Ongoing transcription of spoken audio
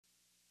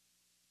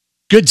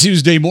Good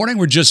Tuesday morning.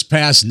 We're just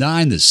past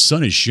 9. The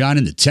sun is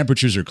shining. The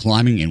temperatures are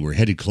climbing, and we're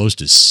headed close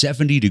to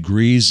 70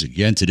 degrees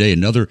again today.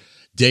 Another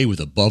day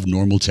with above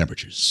normal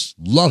temperatures.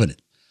 Loving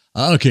it.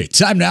 Okay,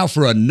 time now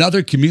for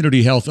another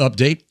community health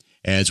update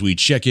as we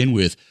check in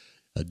with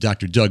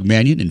Dr. Doug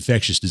Mannion,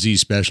 infectious disease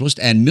specialist,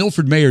 and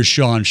Milford Mayor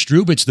Sean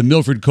Strub. It's the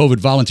Milford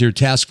COVID Volunteer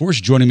Task Force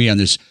joining me on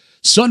this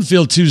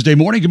sun-filled Tuesday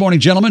morning. Good morning,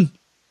 gentlemen.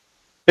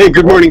 Hey,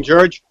 good morning,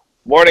 George.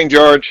 Morning,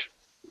 George.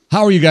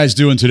 How are you guys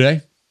doing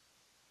today?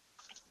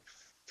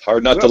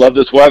 Hard not to love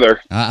this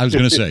weather. I was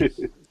going to say,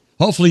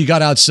 hopefully you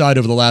got outside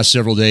over the last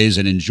several days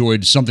and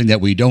enjoyed something that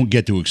we don't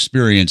get to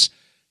experience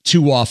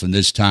too often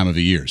this time of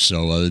the year.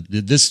 So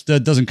this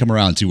doesn't come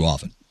around too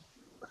often.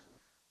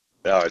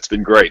 No, it's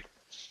been great.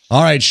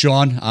 All right,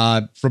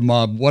 Sean, from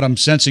what I'm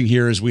sensing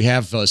here is we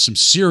have some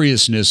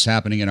seriousness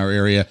happening in our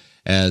area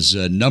as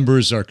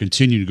numbers are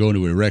continuing to go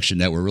into a direction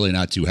that we're really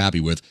not too happy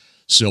with.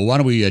 So why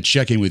don't we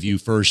check in with you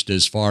first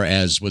as far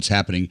as what's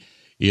happening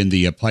in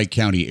the Pike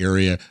County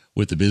area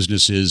with the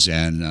businesses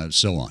and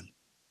so on.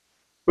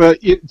 Well,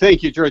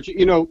 thank you, George.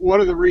 You know,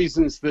 one of the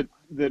reasons that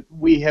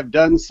we have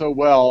done so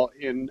well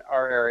in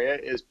our area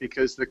is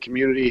because the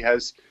community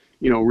has,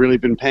 really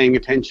been paying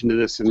attention to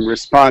this and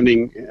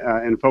responding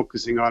and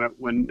focusing on it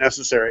when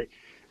necessary.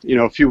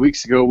 A few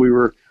weeks ago, we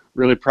were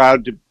really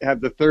proud to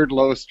have the third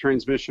lowest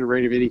transmission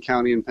rate of any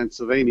county in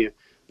Pennsylvania.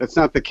 That's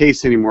not the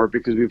case anymore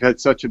because we've had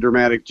such a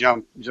dramatic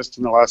jump just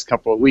in the last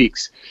couple of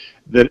weeks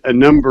that a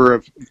number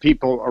of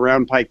people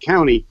around Pike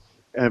County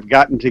have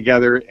gotten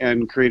together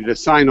and created a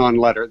sign-on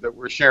letter that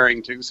we're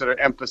sharing to sort of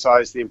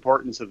emphasize the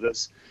importance of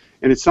this.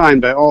 And it's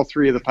signed by all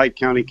three of the Pike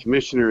County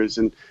commissioners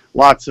and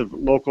lots of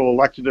local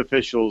elected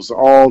officials,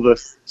 all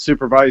the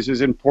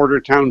supervisors in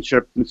Porter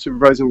Township, and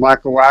Supervisor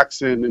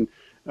Lackawaxen,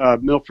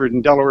 and Milford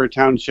and Delaware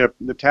Township,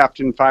 the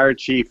Tafton Fire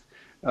Chief,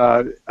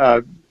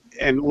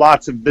 and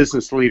lots of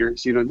business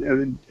leaders,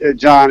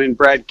 John and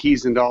Brad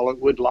Kiesendahl at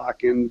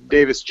Woodlock and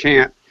Davis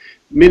Chant,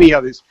 many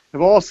others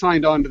have all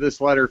signed on to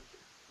this letter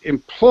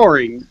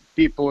imploring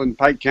people in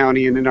Pike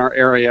County and in our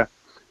area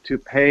to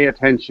pay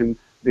attention.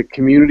 The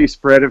community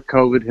spread of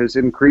COVID has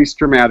increased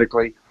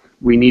dramatically.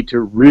 We need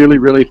to really,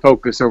 really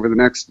focus over the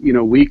next,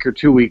 week or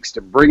 2 weeks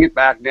to bring it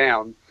back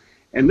down.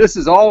 And this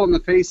is all in the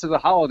face of the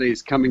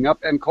holidays coming up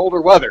and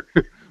colder weather,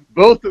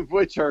 both of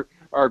which are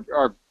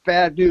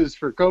bad news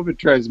for COVID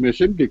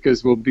transmission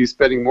because we'll be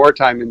spending more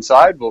time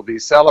inside. We'll be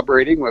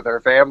celebrating with our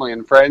family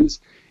and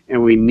friends,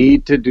 and we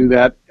need to do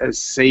that as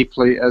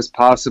safely as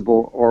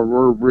possible, or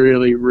we're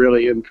really,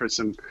 really in for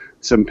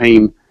some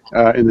pain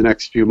in the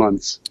next few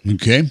months.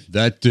 Okay,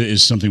 that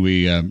is something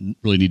we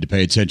really need to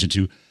pay attention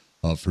to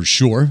for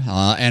sure.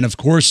 And of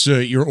course,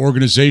 your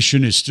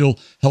organization is still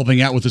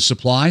helping out with the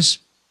supplies?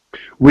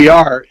 We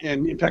are,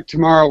 and in fact,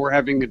 tomorrow we're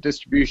having a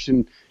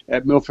distribution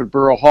at Milford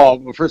Borough Hall.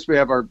 Well, first we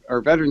have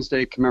our Veterans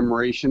Day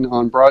commemoration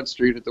on Broad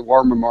Street at the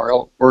War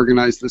Memorial,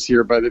 organized this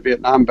year by the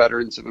Vietnam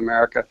Veterans of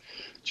America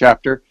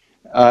chapter.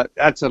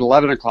 That's at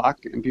 11 o'clock,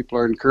 and people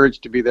are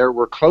encouraged to be there.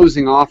 We're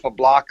closing off a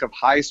block of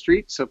High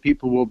Street, so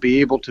people will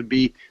be able to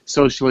be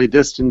socially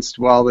distanced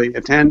while they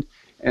attend,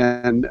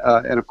 and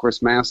of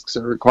course, masks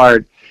are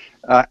required.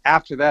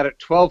 After that, at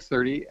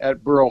 12:30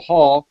 at Borough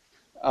Hall,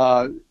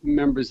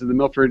 members of the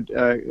Milford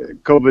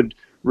COVID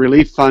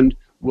Relief Fund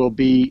will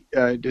be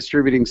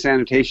distributing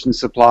sanitation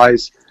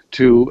supplies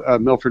to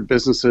Milford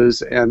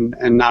businesses and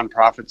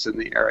nonprofits in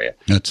the area.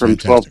 That's from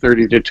fantastic.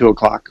 12:30 to 2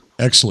 o'clock.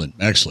 Excellent.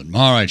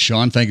 All right,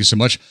 Sean, thank you so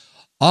much.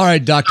 All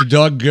right, Dr.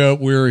 Doug,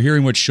 we're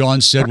hearing what Sean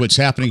said, what's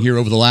happening here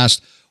over the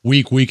last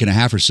week and a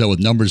half or so with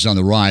numbers on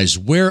the rise.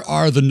 Where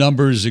are the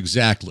numbers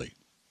exactly?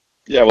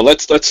 Yeah, well,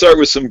 let's start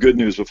with some good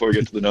news before we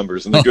get to the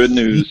numbers. And the good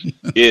news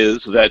is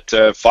that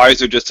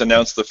Pfizer just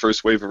announced the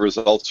first wave of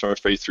results from a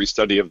phase 3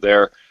 study of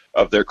their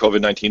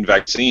COVID-19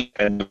 vaccine,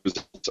 and the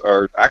results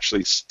are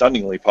actually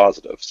stunningly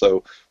positive.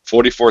 So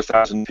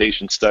 44,000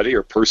 patient study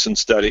or person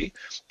study,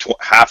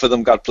 half of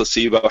them got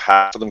placebo,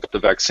 half of them got the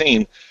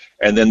vaccine,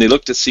 and then they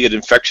looked to see at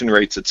infection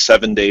rates at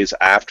 7 days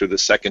after the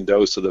second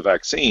dose of the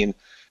vaccine,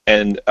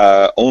 and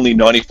only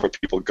 94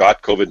 people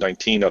got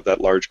COVID-19 of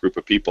that large group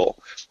of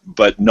people,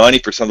 but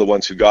 90% of the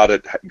ones who got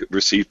it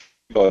received,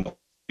 only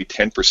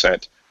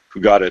 10% who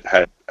got it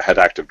had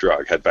active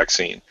drug, had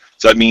vaccine.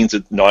 So that means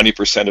that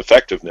 90%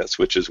 effectiveness,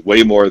 which is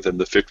way more than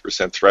the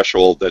 50%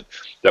 threshold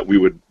that we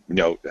would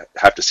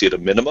have to see at a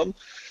minimum.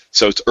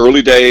 So it's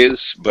early days,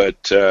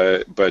 but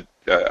to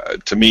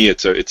me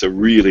it's a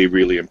really,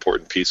 really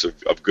important piece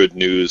of good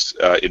news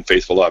in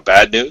face of a lot of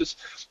bad news.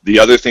 The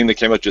other thing that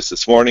came out just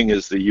this morning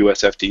is the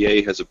US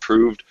FDA has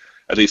approved,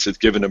 at least it's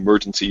given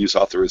emergency use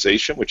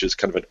authorization, which is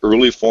kind of an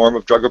early form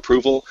of drug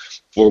approval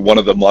for one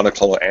of the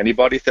monoclonal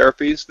antibody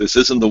therapies. This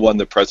isn't the one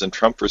that President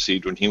Trump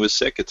received when he was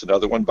sick. It's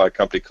another one by a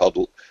company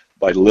called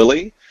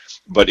Lilly,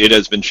 but it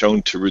has been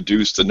shown to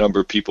reduce the number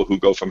of people who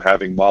go from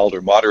having mild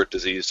or moderate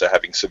disease to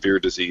having severe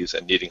disease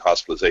and needing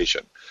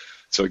hospitalization.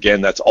 So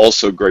again, that's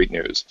also great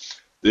news.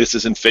 This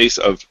is in face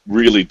of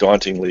really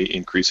dauntingly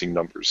increasing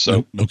numbers.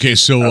 So okay,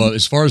 so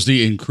as far as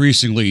the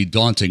increasingly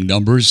daunting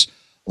numbers,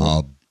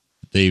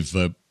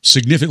 they've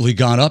significantly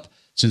gone up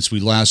since we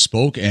last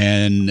spoke,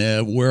 and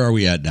where are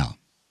we at now?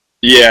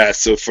 Yeah,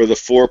 so for the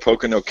 4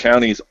 Pocono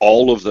counties,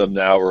 all of them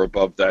now are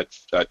above that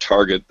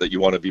target that you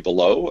want to be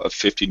below of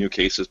 50 new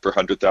cases per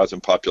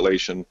 100,000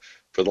 population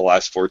for the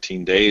last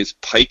 14 days.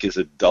 Pike is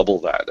at double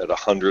that at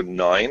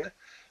 109.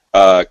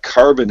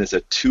 Carbon is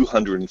at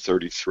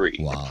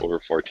 233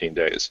 over 14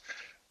 days.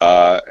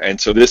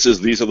 And so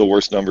these are the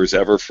worst numbers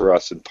ever for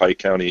us in Pike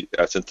County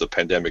since the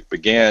pandemic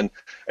began,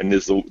 and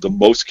is the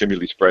most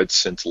community spread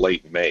since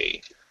late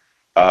May.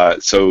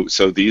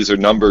 So these are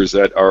numbers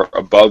that are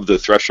above the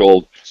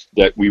threshold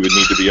that we would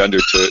need to be under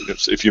to,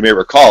 if you may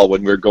recall,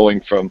 when we're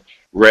going from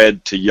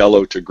red to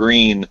yellow to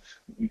green,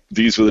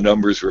 these were the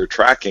numbers we were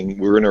tracking.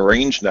 We're in a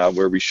range now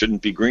where we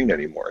shouldn't be green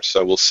anymore.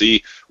 So we'll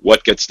see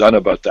what gets done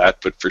about that.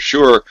 But for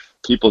sure,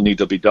 people need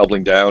to be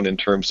doubling down in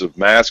terms of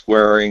mask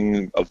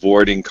wearing,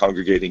 avoiding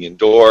congregating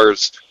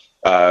indoors,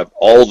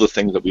 all the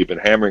things that we've been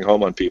hammering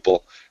home on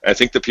people. And I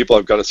think that people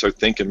have got to start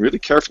thinking really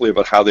carefully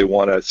about how they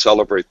want to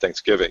celebrate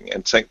Thanksgiving.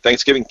 And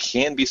Thanksgiving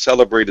can be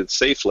celebrated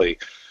safely,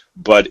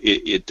 but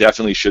it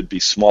definitely should be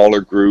smaller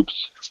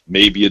groups.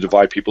 Maybe you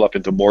divide people up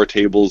into more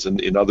tables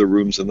in other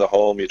rooms in the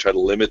home. You try to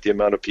limit the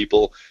amount of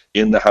people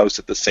in the house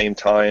at the same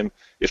time.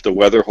 If the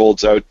weather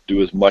holds out,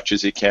 do as much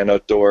as you can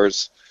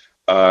outdoors.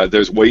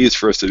 There's ways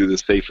for us to do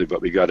this safely,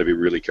 but we got to be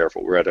really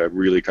careful. We're at a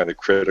really kind of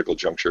critical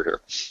juncture here.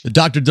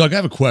 Dr. Doug, I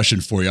have a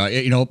question for you.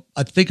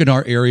 I think in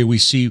our area we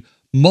see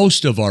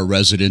most of our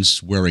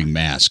residents wearing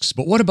masks,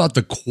 but what about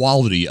the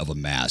quality of a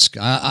mask?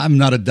 I'm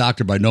not a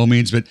doctor by no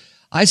means, but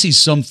I see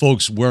some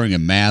folks wearing a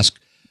mask.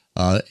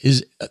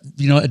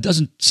 It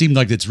doesn't seem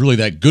like it's really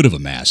that good of a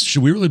mask.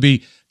 Should we really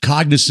be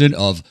cognizant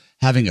of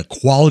having a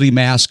quality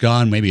mask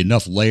on, maybe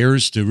enough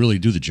layers to really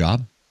do the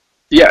job?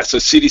 Yeah, so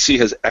CDC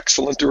has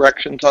excellent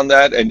directions on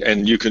that,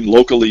 and you can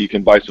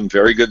buy some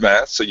very good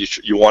masks. So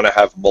you want to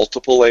have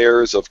multiple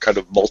layers of kind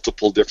of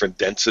multiple different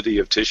density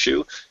of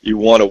tissue. You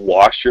want to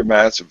wash your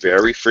mask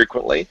very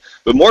frequently,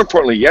 but more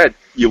importantly yet,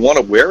 you want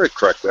to wear it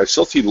correctly. I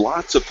still see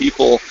lots of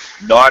people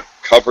not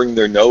covering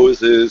their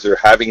noses or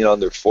having it on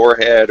their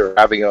forehead or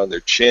having it on their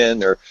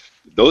chin, or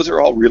those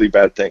are all really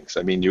bad things.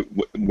 I mean,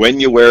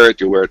 when you wear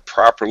it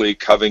properly,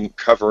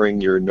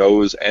 covering your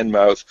nose and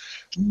mouth.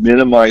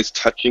 Minimize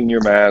touching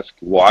your mask,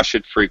 wash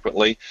it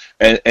frequently,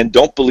 and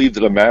don't believe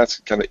that a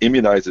mask kind of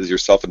immunizes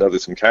yourself and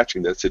others from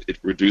catching this. It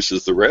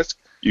reduces the risk.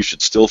 You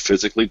should still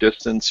physically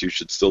distance. You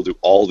should still do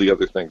all the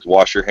other things.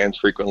 Wash your hands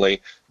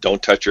frequently.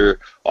 Don't touch your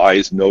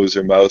eyes, nose,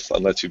 or mouth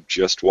unless you've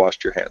just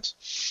washed your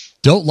hands.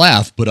 Don't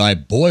laugh, but I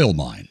boil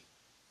mine.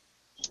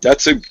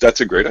 That's a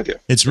great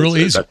idea. It's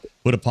really easy.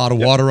 Put a pot of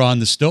water on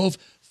the stove,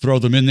 throw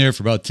them in there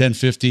for about 10,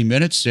 15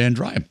 minutes, and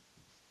dry them.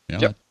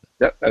 Yeah,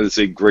 that is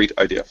a great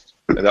idea.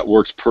 And that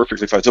works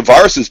perfectly fine. So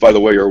viruses, by the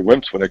way, are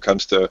wimps when it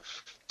comes to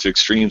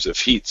extremes of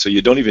heat. So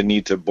you don't even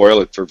need to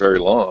boil it for very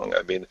long.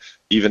 I mean,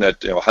 even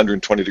at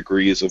 120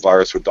 degrees, a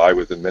virus would die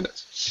within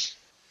minutes.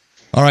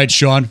 All right,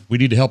 Sean, we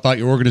need to help out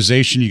your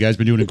organization. You guys have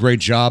been doing a great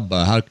job.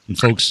 How can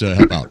folks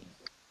help out?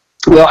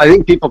 Well, I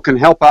think people can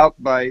help out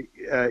by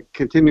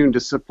continuing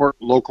to support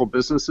local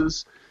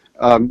businesses.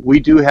 We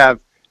do have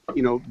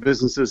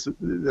businesses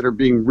that are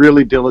being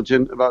really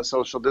diligent about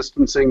social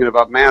distancing and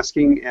about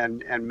masking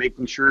and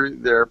making sure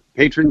their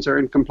patrons are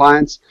in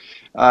compliance.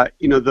 A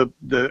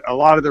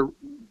lot of the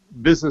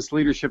business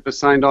leadership is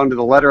signed on to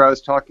the letter I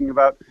was talking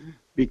about,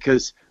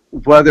 because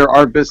whether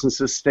our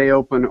businesses stay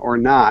open or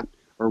not,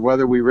 or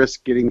whether we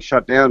risk getting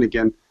shut down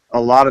again,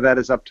 a lot of that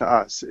is up to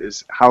us,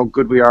 is how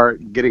good we are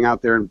getting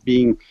out there and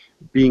being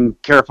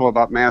careful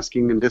about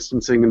masking and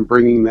distancing and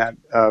bringing that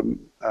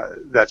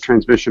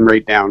transmission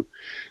rate down.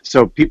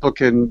 So people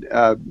can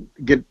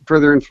get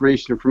further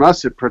information from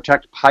us at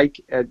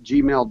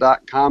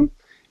protectpike@gmail.com.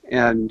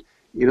 And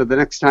the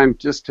next time,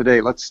 just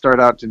today, let's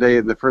start out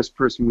today, the first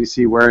person we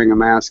see wearing a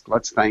mask,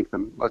 let's thank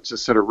them. Let's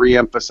just sort of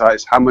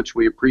reemphasize how much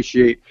we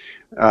appreciate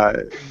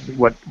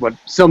what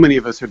so many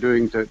of us are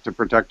doing to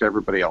protect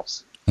everybody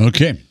else.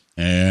 Okay,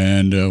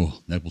 and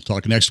we'll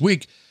talk next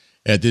week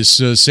at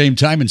this same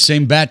time and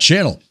same bat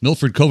channel.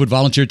 Milford COVID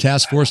Volunteer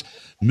Task Force,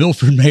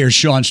 Milford Mayor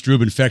Sean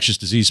Strub, Infectious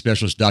Disease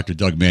Specialist Dr.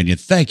 Doug Manion.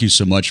 Thank you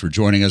so much for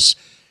joining us,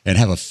 and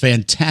have a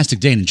fantastic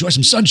day and enjoy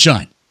some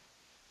sunshine.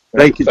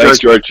 Thank you, Thanks,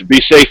 George.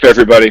 Be safe,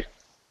 everybody.